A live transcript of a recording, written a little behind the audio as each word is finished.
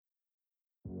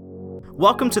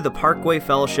Welcome to the Parkway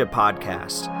Fellowship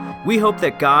Podcast. We hope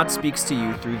that God speaks to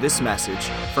you through this message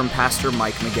from Pastor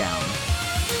Mike McGowan.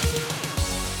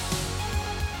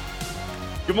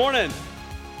 Good morning.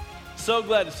 So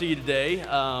glad to see you today.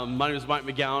 My name is Mike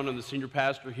McGowan. I'm the senior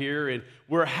pastor here, and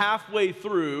we're halfway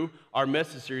through our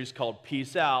message series called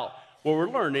Peace Out, where we're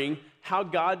learning how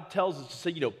God tells us to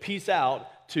say, peace out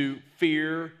to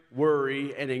fear,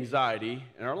 worry, and anxiety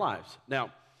in our lives.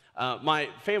 Now, my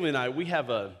family and I, we've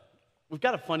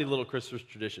got a funny little Christmas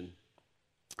tradition.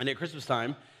 And at Christmas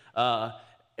time,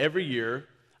 every year,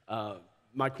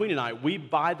 my queen and I, we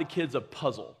buy the kids a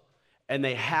puzzle. And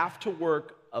they have to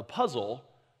work a puzzle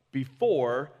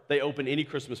before they open any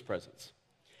Christmas presents.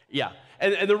 Yeah,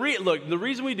 and the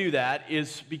reason we do that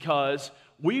is because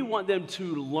we want them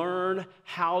to learn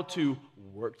how to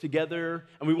work together,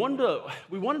 and we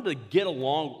wanted to get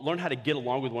along, learn how to get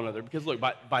along with one another. Because look,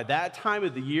 by that time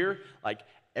of the year,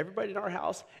 everybody in our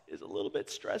house is a little bit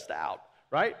stressed out,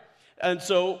 right? And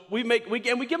so we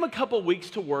give them a couple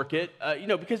weeks to work it,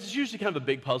 because it's usually kind of a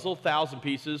big puzzle, 1,000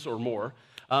 pieces or more.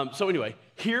 So anyway,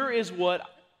 here is what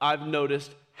I've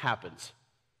noticed happens.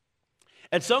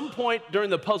 At some point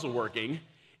during the puzzle working,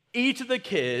 each of the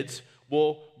kids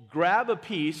will grab a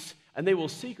piece and they will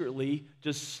secretly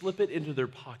just slip it into their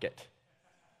pocket,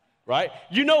 right?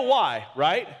 You know why,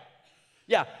 right?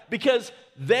 Yeah, because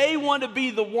they want to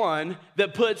be the one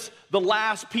that puts the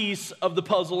last piece of the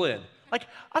puzzle in. I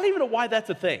don't even know why that's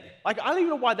a thing. I don't even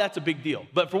know why that's a big deal.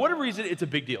 But for whatever reason, it's a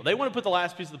big deal. They want to put the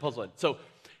last piece of the puzzle in. So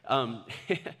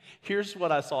here's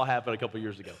what I saw happen a couple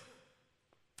years ago.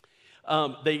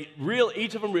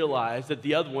 Each of them realized that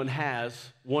the other one has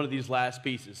one of these last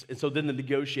pieces. And so then the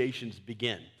negotiations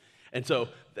begin. And so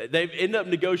they end up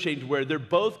negotiating where they're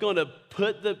both going to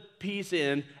put the piece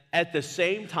in at the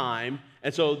same time.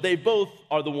 And so they both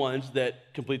are the ones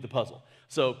that complete the puzzle.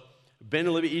 So Ben and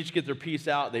Olivia each get their piece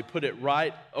out. They put it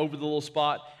right over the little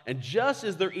spot. And just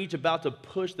as they're each about to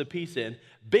push the piece in,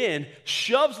 Ben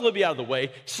shoves Olivia out of the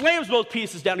way, slams both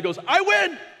pieces down, and goes, "I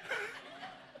win!"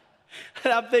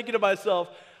 And I'm thinking to myself,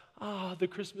 the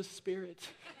Christmas spirit.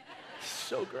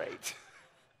 So great.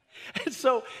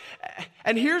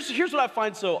 And here's what I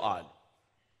find so odd.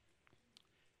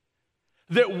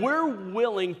 That we're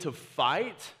willing to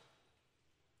fight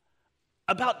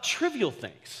about trivial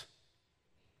things,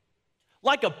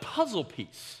 like a puzzle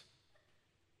piece,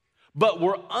 but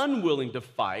we're unwilling to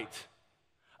fight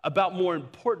about more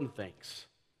important things,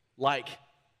 like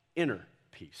inner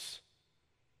peace.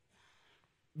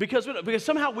 Because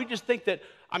somehow we just think that,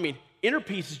 inner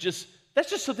peace is that's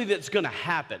just something that's going to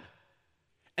happen,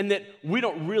 and that we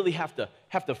don't really have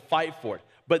to fight for it.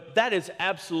 But that is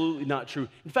absolutely not true.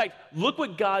 In fact, look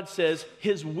what God says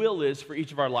His will is for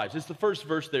each of our lives. It's the first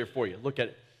verse there for you. Look at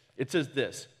it. It says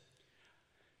this: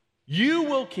 "You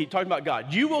will keep," talking about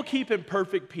God, "you will keep in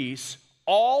perfect peace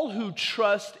all who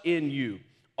trust in you,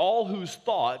 all whose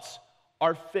thoughts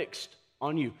are fixed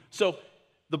on you." So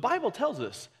the Bible tells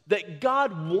us that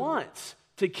God wants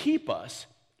to keep us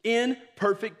in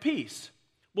perfect peace.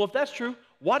 Well, if that's true,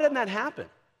 why doesn't that happen?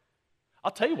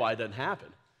 I'll tell you why it doesn't happen.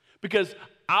 Because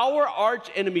our arch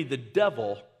enemy, the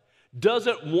devil,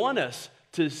 doesn't want us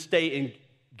to stay in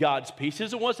God's peace. He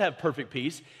doesn't want us to have perfect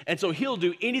peace. And so he'll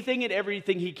do anything and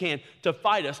everything he can to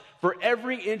fight us for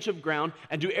every inch of ground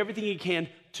and do everything he can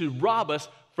to rob us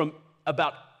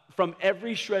from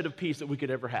every shred of peace that we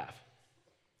could ever have.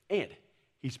 And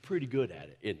he's pretty good at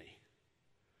it, isn't he?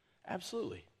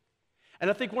 Absolutely. And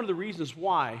I think one of the reasons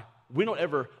why we don't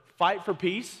ever fight for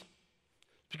peace is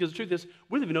because the truth is,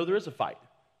 we don't even know there is a fight.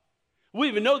 We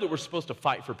don't even know that we're supposed to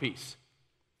fight for peace.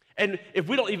 And if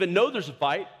we don't even know there's a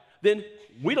fight, then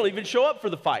we don't even show up for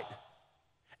the fight.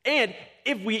 And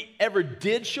if we ever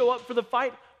did show up for the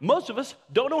fight, most of us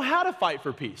don't know how to fight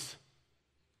for peace.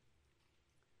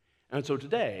 And so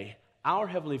today, our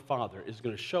Heavenly Father is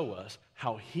going to show us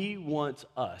how He wants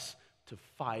us to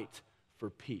fight for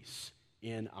peace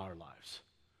in our lives.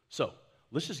 So,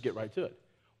 let's just get right to it.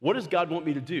 What does God want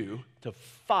me to do to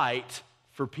fight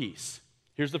for peace?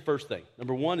 Here's the first thing.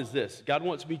 Number one is this: God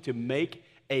wants me to make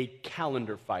a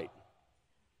calendar fight.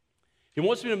 He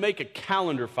wants me to make a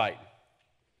calendar fight.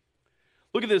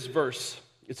 Look at this verse.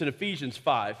 It's in Ephesians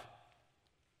 5,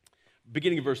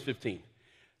 beginning of verse 15.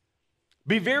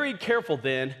 "Be very careful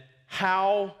then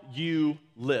how you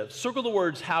live." Circle the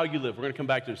words "how you live." We're going to come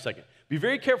back to it in a second. "Be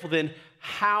very careful then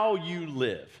how you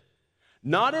live,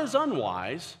 not as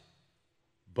unwise,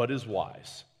 but as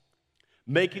wise,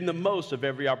 making the most of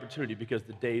every opportunity because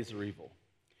the days are evil.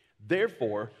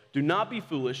 Therefore, do not be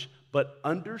foolish, but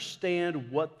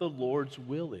understand what the Lord's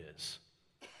will is."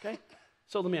 Okay?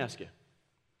 So let me ask you,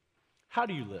 how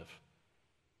do you live?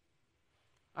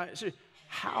 So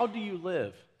how do you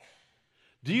live?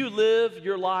 Do you live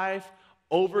your life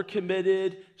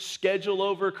overcommitted, schedule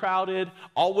overcrowded,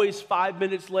 always 5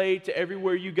 minutes late to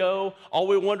everywhere you go,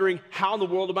 always wondering how in the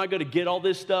world am I going to get all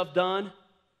this stuff done?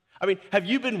 I mean, have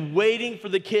you been waiting for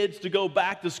the kids to go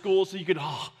back to school so you could,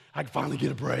 I can finally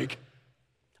get a break?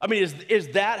 I mean, is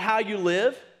that how you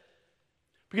live?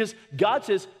 Because God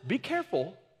says, be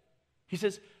careful. He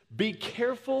says, be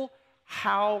careful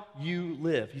how you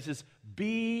live. He says,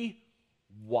 be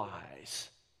wise.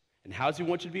 And how does he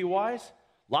want you to be wise?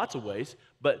 Lots of ways,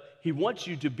 but he wants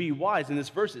you to be wise. In this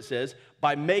verse it says,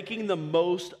 by making the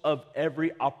most of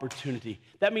every opportunity.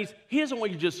 That means he doesn't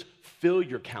want you to just fill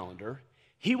your calendar.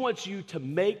 He wants you to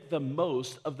make the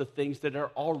most of the things that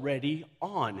are already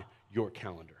on your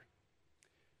calendar.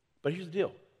 But here's the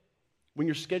deal. When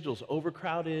your schedule's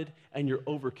overcrowded and you're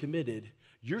overcommitted,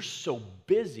 you're so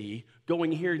busy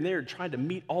going here and there and trying to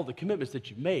meet all the commitments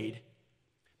that you made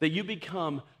that you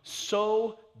become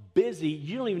so busy,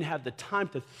 you don't even have the time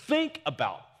to think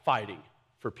about fighting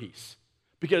for peace.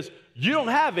 Because you don't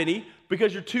have any,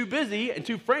 because you're too busy and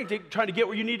too frantic trying to get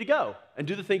where you need to go and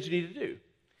do the things you need to do.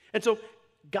 And so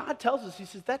God tells us, he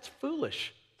says, that's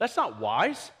foolish. That's not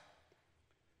wise.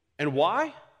 And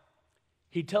why?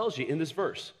 He tells you in this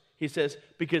verse. He says,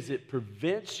 because it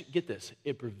prevents, get this,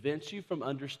 it prevents you from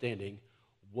understanding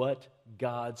what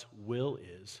God's will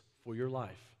is for your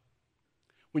life.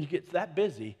 When you get that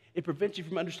busy, it prevents you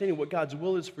from understanding what God's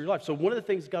will is for your life. So one of the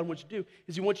things God wants you to do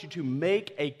is he wants you to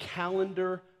make a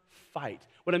calendar fight.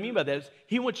 What I mean by that is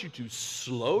he wants you to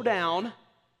slow down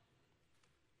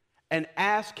and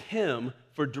ask him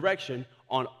for direction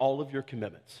on all of your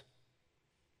commitments.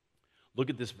 Look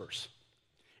at this verse.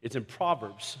 It's in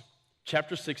Proverbs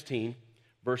chapter 16,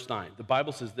 verse 9. The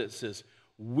Bible says this, says,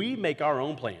 we make our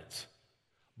own plans,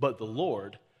 but the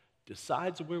Lord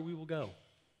decides where we will go.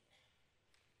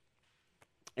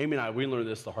 Amy and I, we learned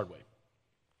this the hard way.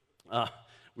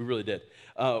 We really did.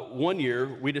 One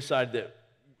year, we decided that,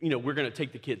 we're going to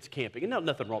take the kids camping. And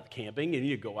nothing wrong with camping. And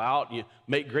you go out, and you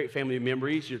make great family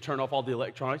memories. You turn off all the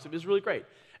electronics. It was really great.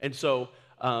 And so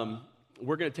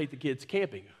we're going to take the kids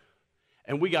camping.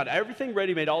 And we got everything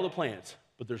ready, made all the plans.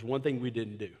 But there's one thing we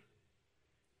didn't do.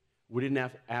 We didn't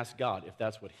have to ask God if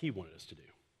that's what he wanted us to do.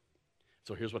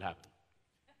 So here's what happened.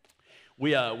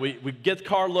 We get the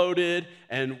car loaded,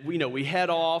 and we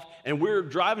head off, and we're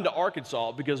driving to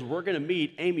Arkansas because we're going to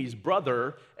meet Amy's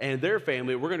brother and their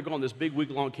family. We're going to go on this big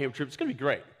week-long camp trip. It's going to be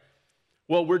great.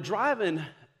 Well, we're driving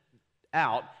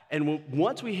out, and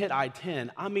once we hit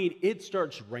I-10, it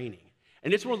starts raining.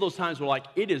 And it's one of those times where,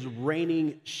 it is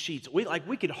raining sheets. We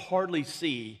could hardly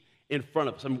see in front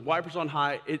of us. Wipers on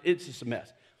high. It's just a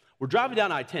mess. We're driving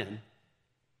down I-10,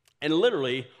 and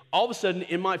literally, all of a sudden,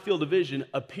 in my field of vision,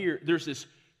 there's this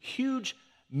huge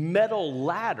metal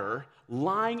ladder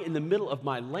lying in the middle of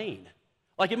my lane.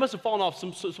 It must have fallen off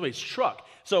somebody's truck.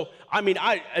 So,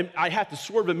 I have to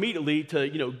swerve immediately to,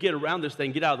 get around this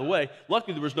thing, get out of the way.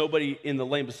 Luckily, there was nobody in the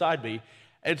lane beside me.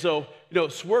 And so,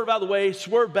 swerve out of the way,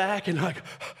 swerve back, and I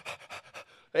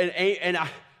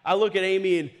look at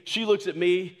Amy, and she looks at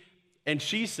me, and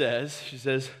she says,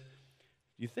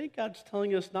 you think God's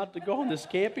telling us not to go on this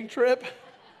camping trip?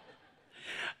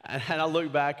 And I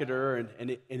look back at her,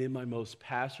 and in my most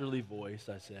pastorly voice,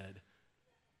 I said,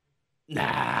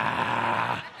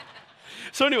 nah.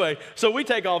 So anyway, we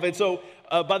take off. And so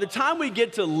by the time we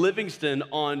get to Livingston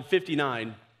on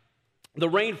 59, the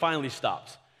rain finally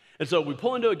stops. And so we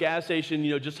pull into a gas station,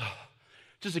 just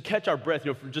to catch our breath,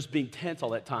 from just being tense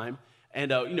all that time.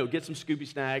 And, get some Scooby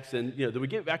snacks. And, then we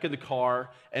get back in the car,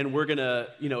 and we're going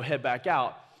to, head back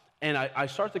out. And I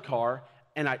start the car,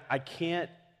 and I can't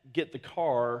get the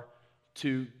car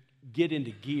to get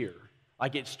into gear.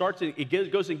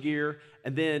 It goes in gear,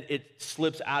 and then it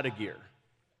slips out of gear.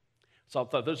 So I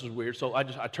thought this was weird. So I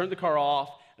turned the car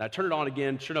off, and I turned it on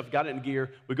again. Sure enough, got it in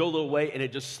gear. We go a little way, and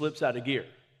it just slips out of gear.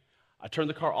 I turned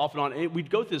the car off and on. And we'd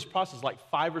go through this process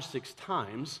 5 or 6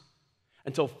 times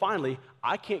until finally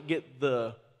I can't get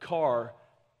the car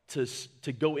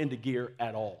to go into gear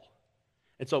at all.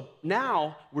 And so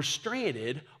now we're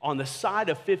stranded on the side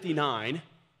of 59.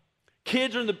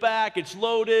 Kids are in the back. It's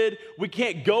loaded. We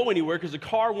can't go anywhere because the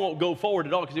car won't go forward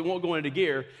at all because it won't go into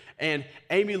gear. And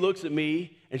Amy looks at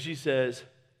me, and she says,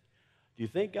 do you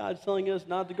think God's telling us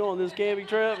not to go on this camping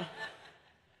trip?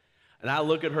 And I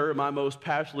look at her in my most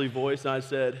passionate voice, and I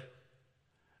said,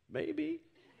 maybe.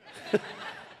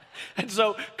 And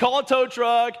so call a tow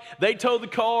truck. They tow the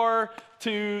car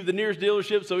to the nearest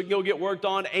dealership so we can go get worked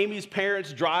on. Amy's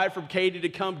parents drive from Katy to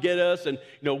come get us, and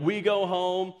we go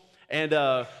home. And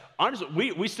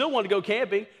honestly, we still want to go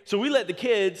camping, so we let the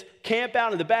kids camp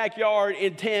out in the backyard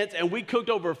in tents, and we cooked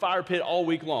over a fire pit all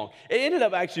week long. It ended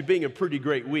up actually being a pretty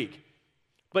great week.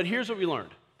 But here's what we learned.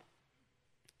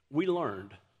 We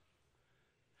learned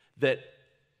that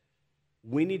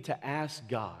we need to ask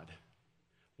God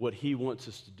what he wants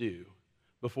us to do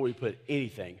before we put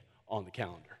anything on the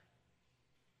calendar.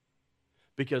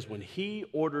 Because when he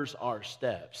orders our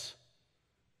steps,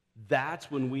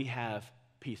 that's when we have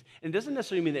peace. And it doesn't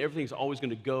necessarily mean that everything's always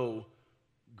going to go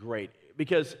great,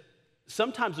 because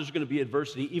sometimes there's going to be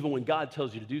adversity even when God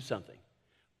tells you to do something.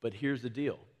 But here's the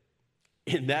deal.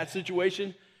 In that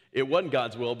situation, it wasn't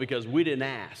God's will because we didn't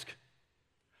ask.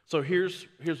 So here's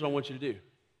what I want you to do.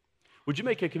 Would you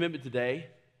make a commitment today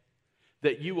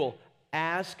that you will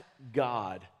ask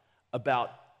God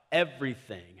about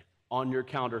everything on your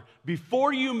calendar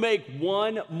before you make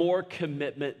one more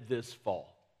commitment this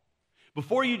fall?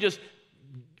 Before you just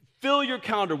fill your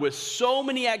calendar with so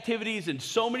many activities and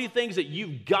so many things that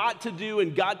you've got to do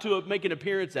and got to make an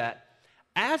appearance at,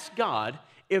 ask God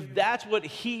if that's what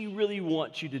he really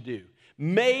wants you to do.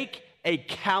 Make a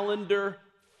calendar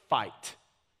fight.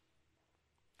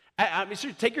 I mean,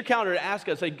 seriously, take your calendar and ask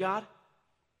God, say, God,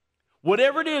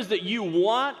 whatever it is that you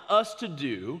want us to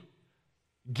do,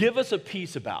 give us a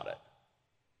peace about it.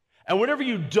 And whatever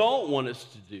you don't want us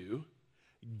to do,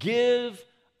 give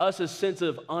us a sense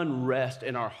of unrest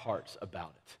in our hearts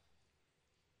about it.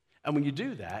 And when you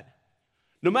do that,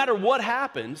 no matter what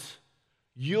happens,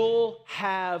 you'll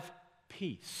have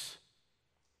peace.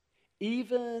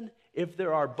 Even if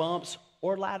there are bumps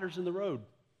or ladders in the road,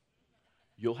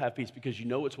 you'll have peace because you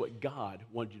know it's what God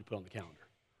wanted you to put on the calendar.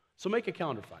 So make a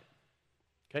calendar fight.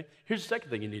 Okay? Here's the second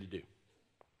thing you need to do.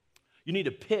 You need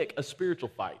to pick a spiritual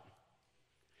fight.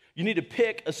 You need to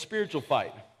pick a spiritual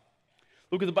fight.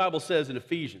 Look what the Bible says in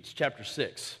Ephesians chapter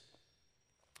 6,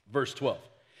 verse 12.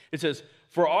 It says,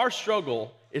 "For our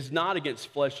struggle is not against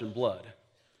flesh and blood,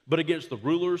 but against the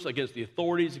rulers, against the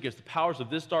authorities, against the powers of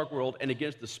this dark world, and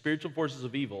against the spiritual forces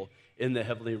of evil in the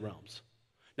heavenly realms."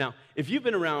 Now, if you've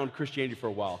been around Christianity for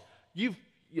a while, you've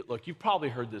probably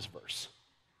heard this verse.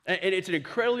 And it's an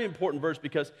incredibly important verse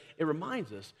because it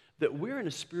reminds us that we're in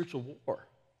a spiritual war.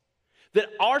 That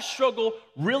our struggle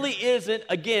really isn't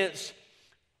against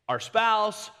our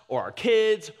spouse or our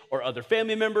kids or other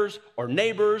family members or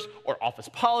neighbors or office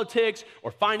politics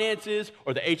or finances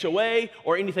or the HOA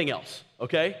or anything else,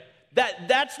 okay?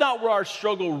 That's not where our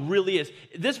struggle really is.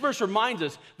 This verse reminds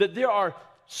us that there are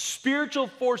spiritual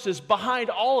forces behind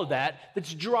all of that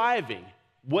that's driving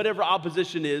whatever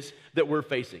opposition is that we're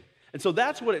facing. And so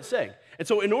that's what it's saying. And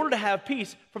so in order to have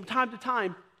peace, from time to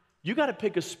time, you got to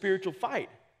pick a spiritual fight.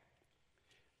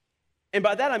 And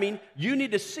by that I mean you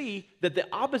need to see that the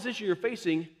opposition you're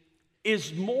facing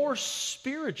is more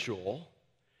spiritual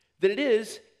than it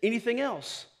is anything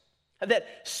else. And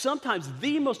that sometimes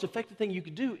the most effective thing you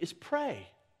can do is pray.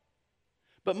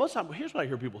 But most of the time, here's what I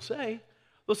hear people say.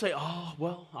 They'll say, "Oh,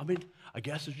 well, I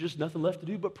guess there's just nothing left to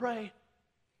do but pray."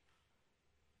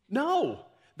 No,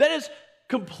 that is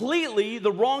completely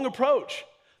the wrong approach.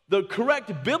 The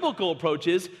correct biblical approach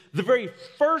is the very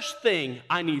first thing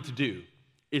I need to do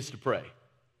is to pray.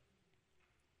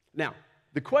 Now,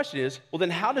 the question is, well,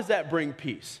 then how does that bring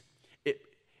peace?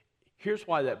 Here's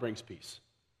why that brings peace.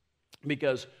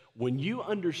 Because when you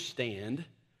understand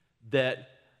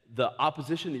that the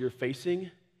opposition that you're facing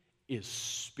is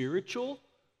spiritual,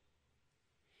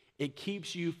 it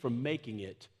keeps you from making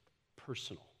it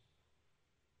personal.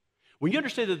 When you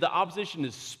understand that the opposition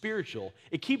is spiritual,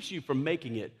 it keeps you from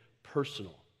making it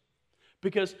personal.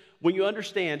 Because when you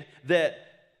understand that,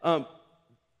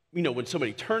 when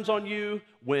somebody turns on you,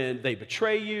 when they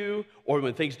betray you, or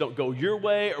when things don't go your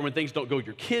way, or when things don't go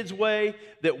your kid's way,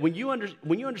 that when you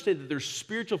understand that there's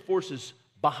spiritual forces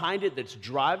behind it that's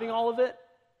driving all of it,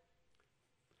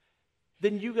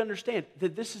 then you understand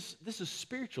that this is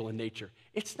spiritual in nature.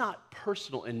 It's not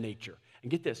personal in nature. And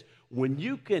get this, when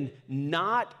you can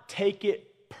not take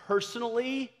it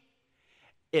personally,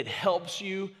 it helps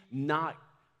you not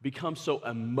become so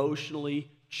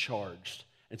emotionally charged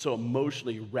and so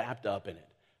emotionally wrapped up in it.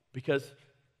 Because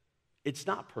it's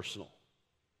not personal,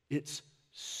 it's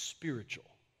spiritual.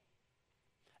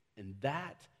 And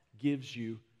that gives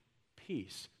you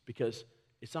peace because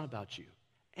it's not about you.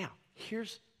 Now,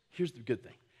 here's the good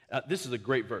thing. This is a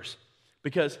great verse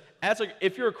because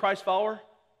if you're a Christ follower,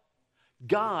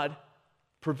 God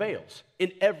prevails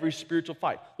in every spiritual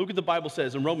fight. Look what the Bible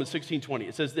says in Romans 16:20.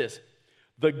 It says this,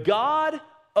 "The God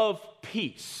of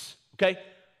peace," okay?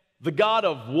 The God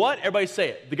of what? Everybody say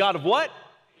it. The God of what?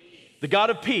 Peace. The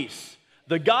God of peace.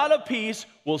 The God of peace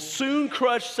will soon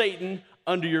crush Satan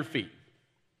under your feet.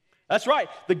 That's right.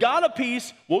 The God of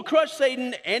peace will crush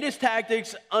Satan and his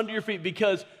tactics under your feet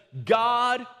because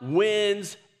God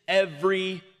wins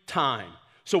every time.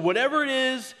 So whatever it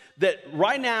is that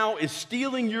right now is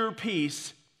stealing your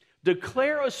peace,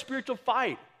 declare a spiritual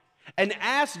fight and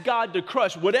ask God to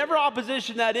crush whatever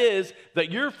opposition that is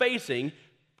that you're facing.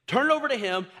 Turn it over to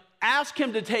him. Ask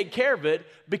him to take care of it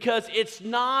because it's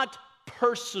not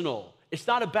personal. It's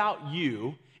not about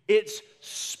you. It's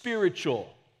spiritual.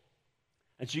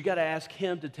 And so you got to ask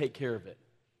him to take care of it.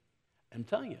 I'm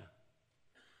telling you,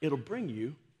 it'll bring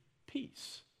you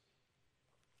peace.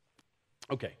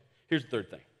 Okay, here's the third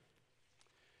thing.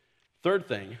 Third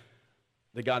thing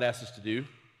that God asks us to do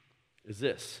is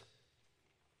this.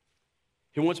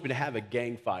 He wants me to have a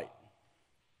gang fight.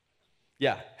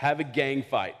 Yeah, have a gang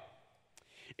fight.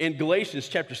 In Galatians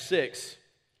chapter 6,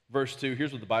 verse 2,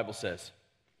 here's what the Bible says.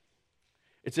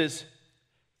 It says,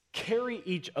 carry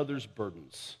each other's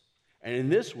burdens, and in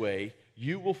this way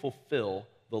you will fulfill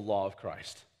the law of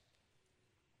Christ.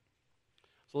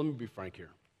 So let me be frank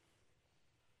here.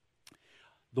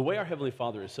 The way our Heavenly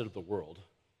Father has set up the world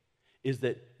is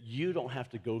that you don't have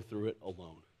to go through it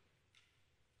alone.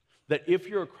 That if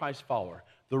you're a Christ follower,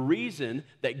 the reason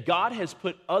that God has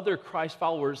put other Christ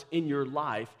followers in your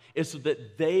life is so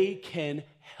that they can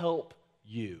help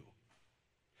you.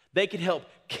 They can help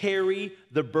carry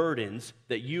the burdens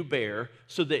that you bear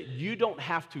so that you don't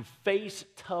have to face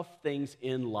tough things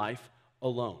in life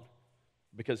alone.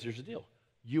 Because here's the deal,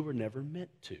 you were never meant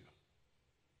to.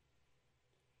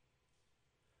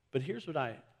 But here's what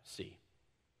I see.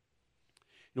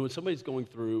 You know, when somebody's going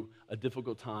through a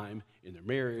difficult time in their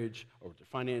marriage or with their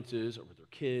finances or with their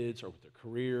kids or with their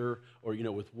career or, you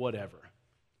know, with whatever,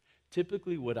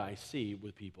 typically what I see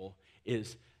with people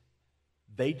is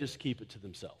they just keep it to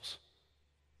themselves.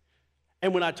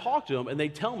 And when I talk to them and they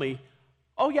tell me,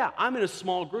 oh yeah, I'm in a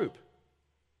small group.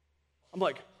 I'm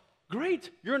like, great,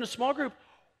 you're in a small group.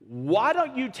 Why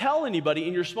don't you tell anybody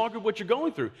in your small group what you're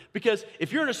going through? Because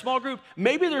if you're in a small group,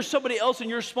 maybe there's somebody else in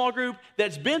your small group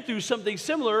that's been through something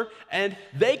similar, and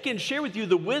they can share with you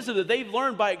the wisdom that they've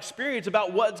learned by experience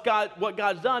about what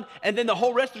God's done, and then the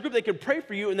whole rest of the group, they can pray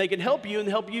for you, and they can help you and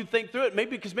help you think through it.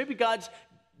 Maybe God's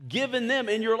given them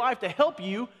in your life to help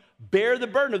you bear the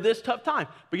burden of this tough time.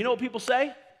 But you know what people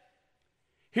say?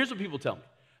 Here's what people tell me.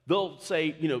 They'll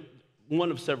say, you know,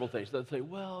 one of several things. They'll say,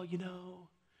 well, you know,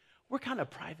 we're kind of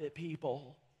private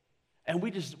people, and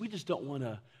we just don't want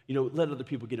to, you know, let other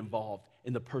people get involved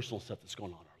in the personal stuff that's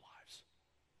going on in our lives.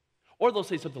 Or they'll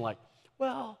say something like,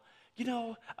 well, you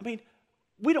know, I mean,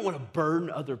 we don't want to burden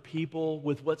other people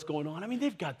with what's going on. I mean,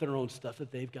 they've got their own stuff that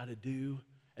they've got to do,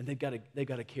 and they've got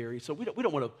to carry, so we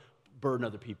don't want to burden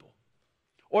other people.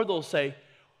 Or they'll say,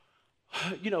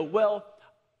 you know, well,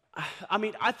 I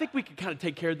mean, I think we can kind of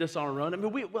take care of this on our own. I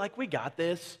mean, we got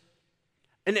this.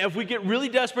 And if we get really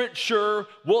desperate, sure,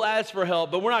 we'll ask for help,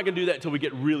 but we're not going to do that until we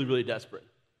get really, really desperate.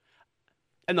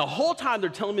 And the whole time they're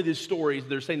telling me these stories,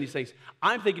 they're saying these things,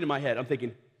 I'm thinking in my head,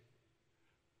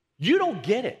 you don't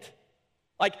get it.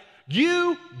 Like,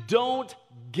 you don't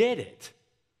get it.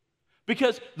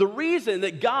 Because the reason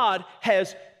that God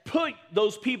has put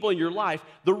those people in your life,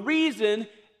 the reason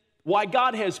why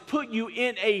God has put you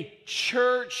in a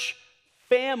church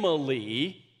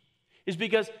family is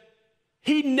because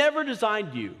He never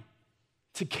designed you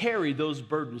to carry those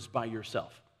burdens by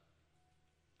yourself.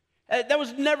 That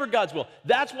was never God's will.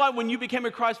 That's why when you became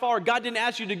a Christ follower, God didn't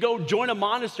ask you to go join a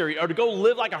monastery or to go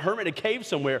live like a hermit in a cave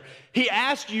somewhere. He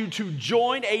asked you to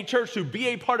join a church, to be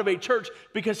a part of a church,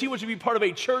 because He wants you to be part of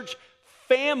a church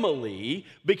family,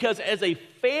 because as a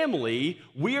family,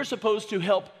 we are supposed to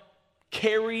help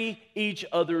carry each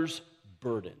other's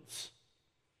burdens.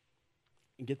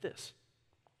 And get this.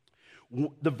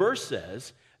 The verse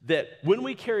says that when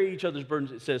we carry each other's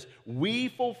burdens, it says, we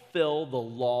fulfill the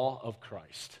law of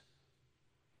Christ.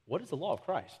 What is the law of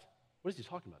Christ? What is he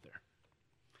talking about there?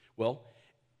 Well,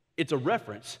 it's a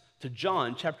reference to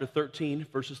John chapter 13,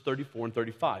 verses 34 and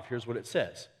 35. Here's what it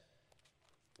says.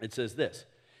 It says this.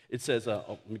 It says,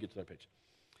 let me get to that page.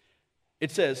 It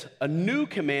says, a new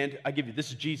command I give you. This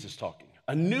is Jesus talking.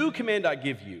 A new command I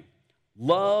give you.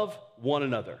 Love one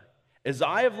another. As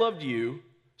I have loved you,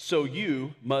 so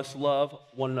you must love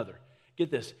one another.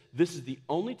 Get this. This is the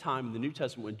only time in the New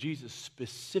Testament when Jesus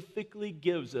specifically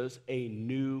gives us a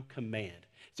new command.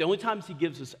 It's the only time He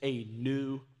gives us a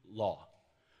new law.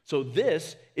 So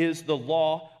this is the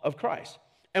law of Christ.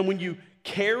 And when you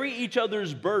carry each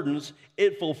other's burdens,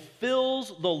 it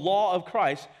fulfills the law of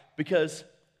Christ, because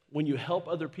when you help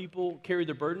other people carry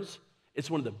their burdens, it's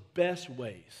one of the best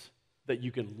ways that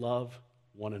you can love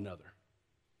one another.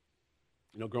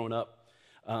 You know, growing up,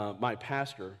 my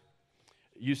pastor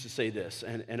used to say this,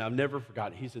 and I've never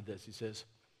forgotten. He said this.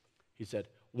 He said,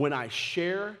 when I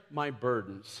share my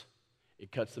burdens,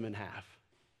 it cuts them in half.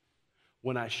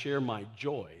 When I share my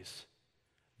joys,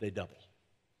 they double.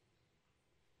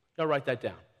 Y'all write that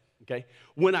down, okay?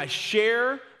 When I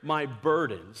share my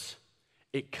burdens,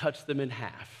 it cuts them in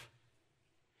half.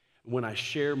 When I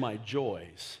share my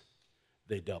joys,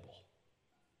 they double.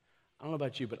 I don't know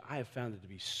about you, but I have found it to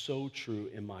be so true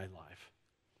in my life.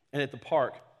 And at the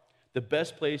park, the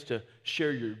best place to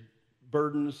share your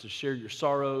burdens, to share your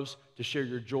sorrows, to share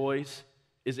your joys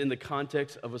is in the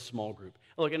context of a small group.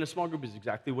 Look, and a small group is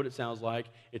exactly what it sounds like.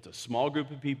 It's a small group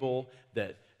of people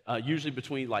that usually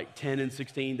between like 10 and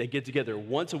 16, they get together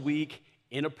once a week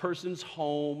in a person's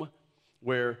home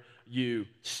where you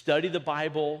study the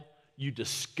Bible, you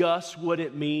discuss what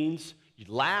it means, you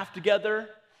laugh together,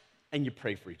 and you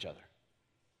pray for each other.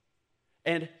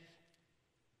 And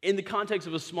in the context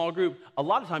of a small group, a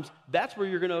lot of times that's where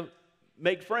you're going to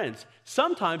make friends.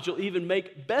 Sometimes you'll even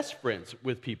make best friends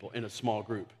with people in a small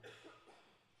group.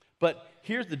 But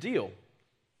here's the deal.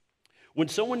 When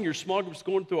someone in your small group is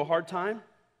going through a hard time,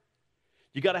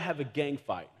 you got to have a gang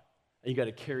fight, and you got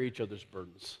to carry each other's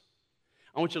burdens.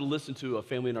 I want you to listen to a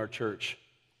family in our church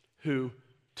who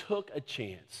took a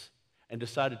chance and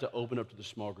decided to open up to the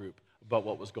small group about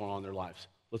what was going on in their lives.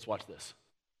 Let's watch this.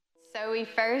 So we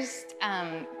first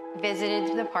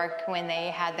visited the park when they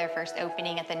had their first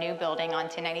opening at the new building on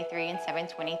 1093 and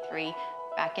 723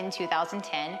 back in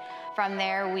 2010. From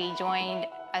there, we joined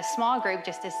a small group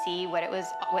just to see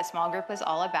what small group was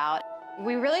all about.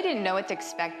 We really didn't know what to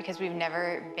expect because we've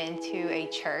never been to a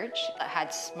church that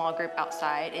had small group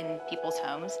outside in people's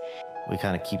homes. We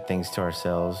kind of keep things to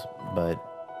ourselves, but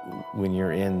when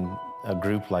you're in a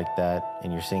group like that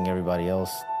and you're seeing everybody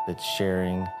else that's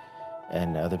sharing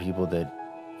and other people that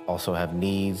also have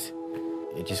needs,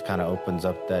 it just kind of opens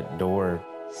up that door.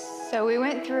 So we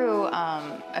went through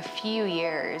a few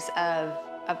years of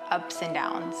ups and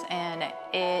downs, and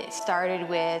it started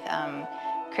with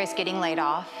Chris getting laid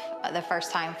off the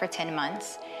first time for 10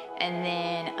 months. And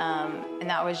then, and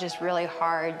that was just really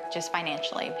hard, just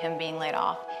financially, him being laid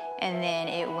off. And then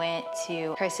it went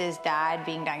to Chris's dad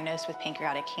being diagnosed with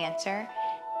pancreatic cancer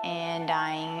and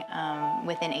dying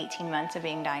within 18 months of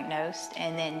being diagnosed.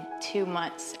 And then 2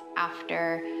 months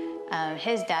after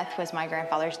his death was my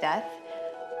grandfather's death.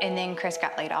 And then Chris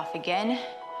got laid off again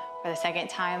for the second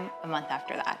time a month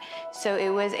after that. So it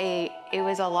was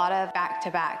a lot of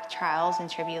back-to-back trials and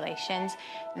tribulations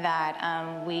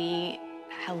that we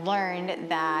learned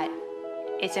that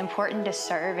it's important to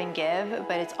serve and give,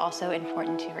 but it's also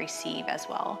important to receive as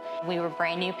well. We were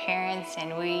brand new parents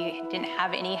and we didn't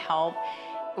have any help.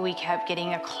 We kept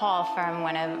getting a call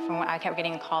I kept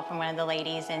getting a call from one of the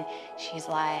ladies, and she's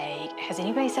like, "Has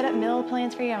anybody set up meal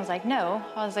plans for you?" I was like, "No."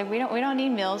 I was like, "We don't need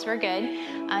meals. We're good."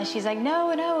 She's like,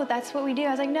 "No, that's what we do."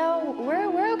 I was like, "No,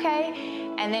 we're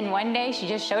okay." And then one day she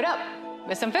just showed up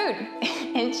with some food,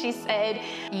 and she said,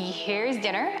 "Here's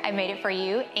dinner. I made it for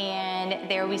you, and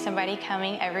there will be somebody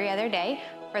coming every other day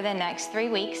for the next 3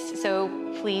 weeks, so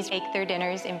please take their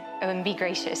dinners and be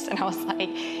gracious." And I was like,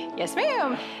 "Yes,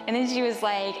 ma'am." And then she was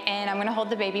like, "And I'm gonna hold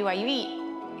the baby while you eat."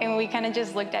 And we kind of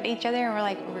just looked at each other and we're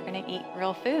like, we're gonna eat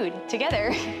real food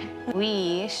together.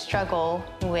 We struggle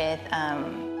with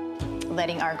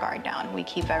letting our guard down. We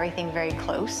keep everything very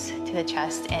close to the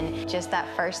chest, and just that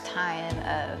first time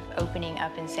of opening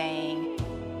up and saying,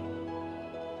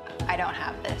 "I don't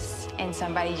have this," and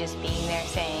somebody just being there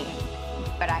saying,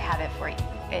 "But I have it for you."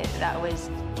 That was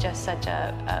just such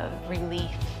a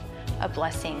relief, a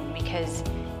blessing, because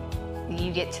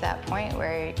you get to that point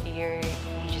where you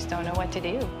just don't know what to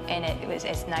do. And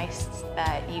it's nice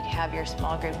that you have your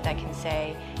small group that can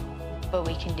say, "But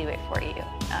we can do it for you."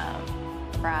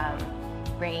 From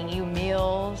bringing you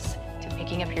meals, to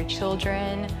picking up your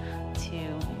children,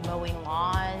 to mowing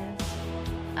lawns,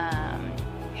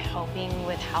 helping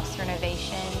with house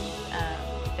renovation.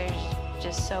 There's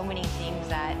just so many things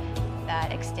that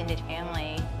extended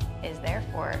family is there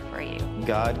for you.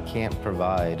 God can't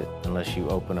provide unless you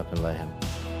open up and let him.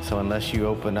 So unless you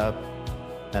open up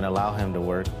and allow him to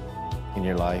work in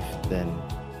your life, then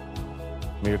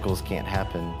miracles can't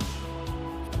happen.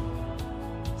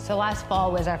 So last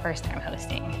fall was our first time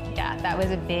hosting. Yeah, that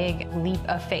was a big leap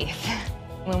of faith.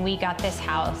 When we got this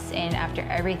house, and after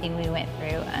everything we went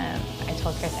through, I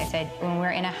told Chris, I said, when we're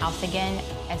in a house again,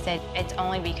 I said, it's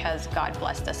only because God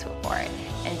blessed us for it.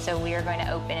 And so we are going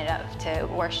to open it up to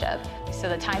worship. So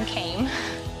the time came,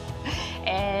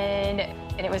 and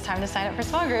it was time to sign up for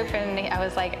small group, and I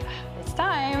was like, it's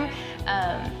time.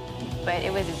 But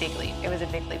it was a big leap. It was a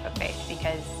big leap of faith,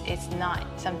 because it's not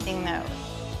something that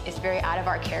it's very out of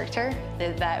our character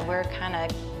that we're kind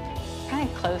of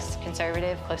close,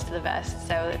 conservative, close to the vest.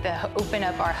 So to open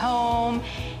up our home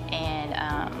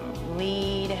and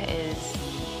lead is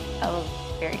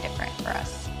very different for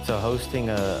us. So hosting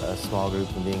a small group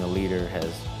and being a leader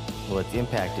it's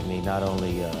impacted me not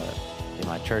only in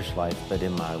my church life, but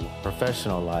in my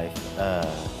professional life.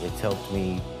 It's helped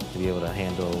me to be able to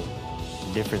handle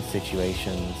different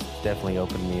situations, definitely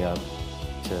opened me up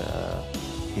to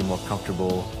be more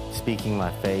comfortable speaking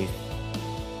my faith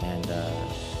and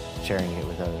sharing it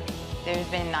with others. There's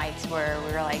been nights where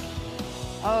we were like,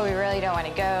 oh, we really don't want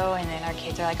to go, and then our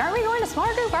kids are like, aren't we going to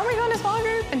small group? Aren't we going to small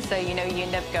group? And so, you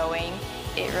end up going.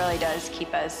 It really does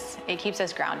keeps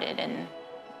us grounded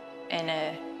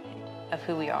of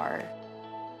who we are.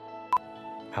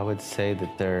 I would say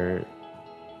that their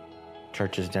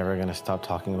church is never going to stop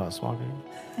talking about small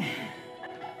group.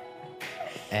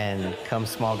 And come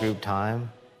small group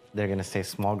time, they're going to say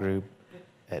small group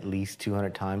at least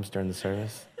 200 times during the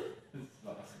service.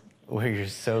 Where you're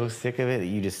so sick of it that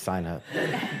you just sign up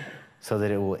so that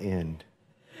it will end.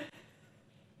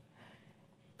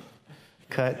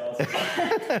 Cut.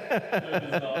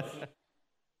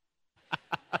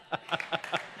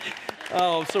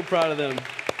 Oh, I'm so proud of them.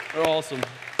 They're awesome.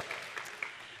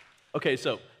 Okay,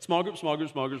 so small group.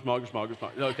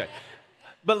 Okay.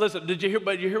 But listen, did you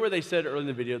hear what they said earlier in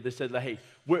the video? They said, like, hey,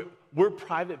 we're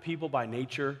private people by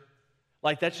nature.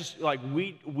 Like, that's just, like,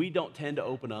 we don't tend to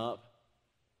open up.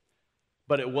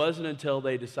 But it wasn't until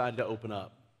they decided to open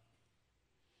up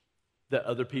that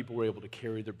other people were able to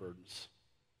carry their burdens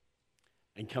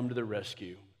and come to their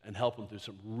rescue and help them through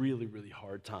some really, really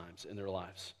hard times in their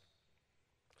lives.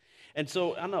 And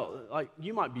so, I know, like,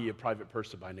 you might be a private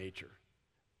person by nature.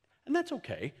 And that's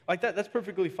okay. Like, that's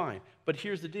perfectly fine. But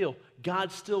here's the deal.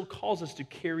 God still calls us to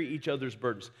carry each other's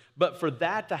burdens. But for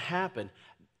that to happen,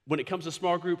 when it comes to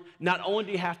small group, not only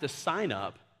do you have to sign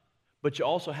up, but you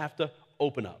also have to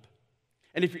open up.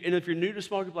 And if you're new to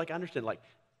small group, like, I understand, like,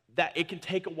 that it can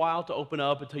take a while to open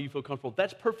up until you feel comfortable.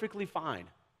 That's perfectly fine.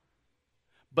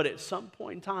 But at some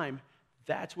point in time,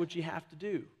 that's what you have to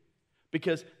do.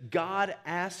 Because God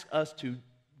asks us to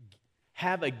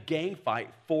have a gang fight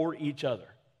for each other.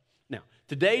 Now,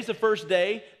 today's the first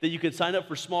day that you can sign up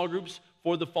for small groups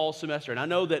for the fall semester. And I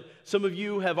know that some of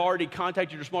you have already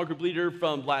contacted your small group leader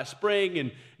from last spring,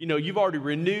 and you've already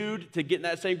renewed to get in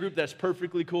that same group. That's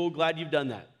perfectly cool. Glad you've done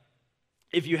that.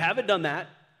 If you haven't done that,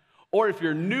 or if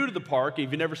you're new to the park and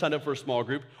you've never signed up for a small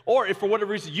group, or if for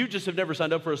whatever reason you just have never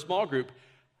signed up for a small group,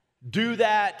 do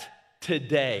that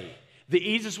today. The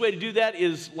easiest way to do that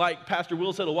is, like Pastor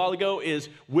Will said a while ago, is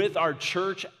with our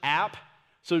church app.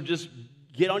 So just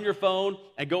get on your phone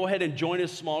and go ahead and join a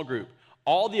small group.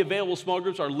 All the available small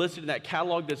groups are listed in that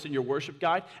catalog that's in your worship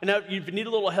guide. And now, if you need a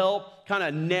little help kind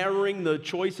of narrowing the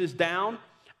choices down,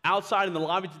 outside in the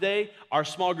lobby today, our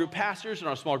small group pastors and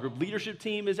our small group leadership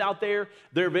team is out there.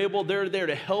 They're available. They're there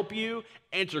to help you,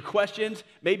 answer questions,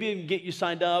 maybe even get you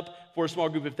signed up for a small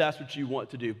group if that's what you want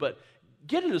to do. But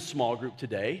get in a small group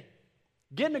today.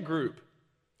 Get in a group.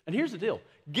 And here's the deal.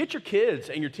 Get your kids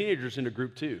and your teenagers in a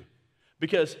group too.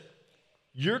 Because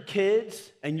your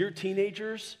kids and your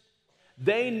teenagers,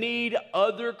 they need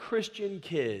other Christian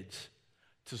kids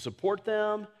to support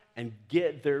them and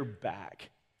get their back.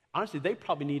 Honestly, they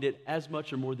probably need it as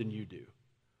much or more than you do.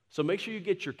 So make sure you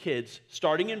get your kids,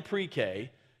 starting in pre-K,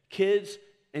 kids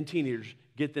and teenagers,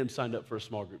 get them signed up for a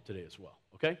small group today as well,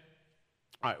 okay?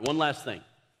 All right, one last thing.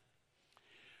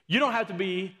 You don't have to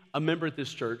be a member at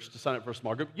this church to sign up for a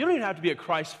small group. You don't even have to be a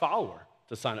Christ follower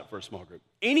to sign up for a small group.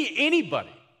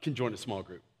 Anybody can join a small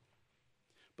group.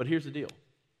 But here's the deal.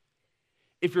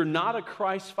 If you're not a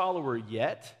Christ follower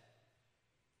yet,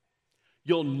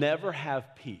 you'll never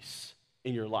have peace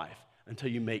in your life until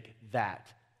you make that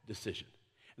decision.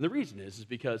 And the reason is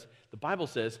because the Bible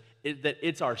says that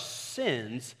it's our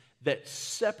sins that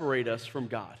separate us from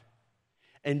God.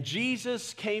 And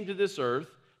Jesus came to this earth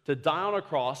to die on a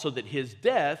cross so that his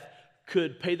death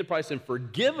could pay the price and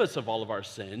forgive us of all of our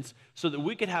sins so that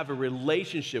we could have a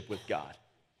relationship with God.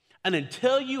 And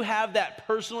until you have that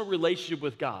personal relationship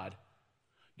with God,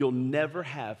 you'll never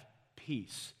have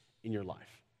peace in your life.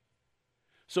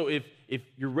 So if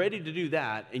you're ready to do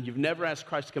that and you've never asked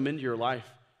Christ to come into your life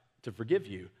to forgive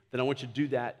you, then I want you to do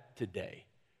that today.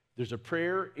 There's a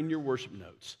prayer in your worship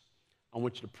notes. I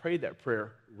want you to pray that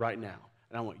prayer right now.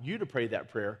 And I want you to pray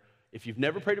that prayer. If you've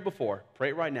never prayed it before, pray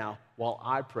it right now while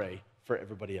I pray for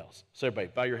everybody else. So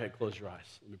everybody, bow your head, close your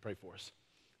eyes. Let me pray for us.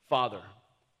 Father,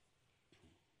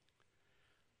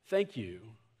 thank you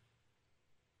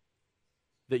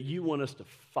that you want us to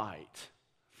fight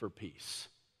for peace.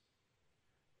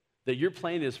 That your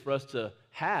plan is for us to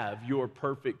have your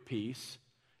perfect peace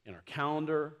in our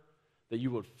calendar, that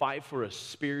you would fight for us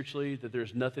spiritually, that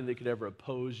there's nothing that could ever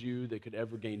oppose you, that could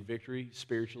ever gain victory,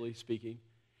 spiritually speaking,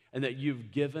 and that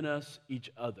you've given us each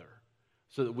other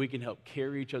so that we can help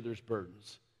carry each other's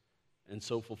burdens and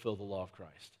so fulfill the law of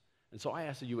Christ. And so I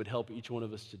ask that you would help each one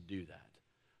of us to do that.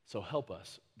 So help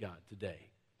us, God,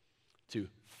 today to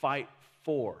fight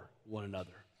for one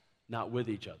another, not with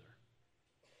each other.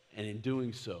 And in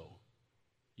doing so,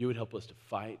 you would help us to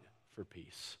fight for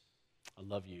peace. I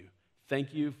love you.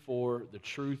 Thank you for the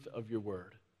truth of your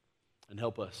word, and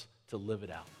help us to live it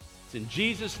out. It's in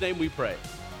Jesus' name we pray.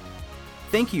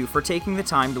 Thank you for taking the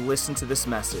time to listen to this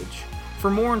message. For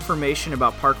more information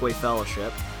about Parkway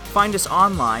Fellowship, find us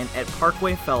online at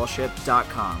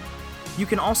parkwayfellowship.com. You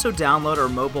can also download our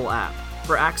mobile app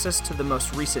for access to the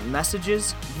most recent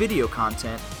messages, video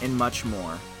content, and much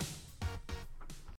more.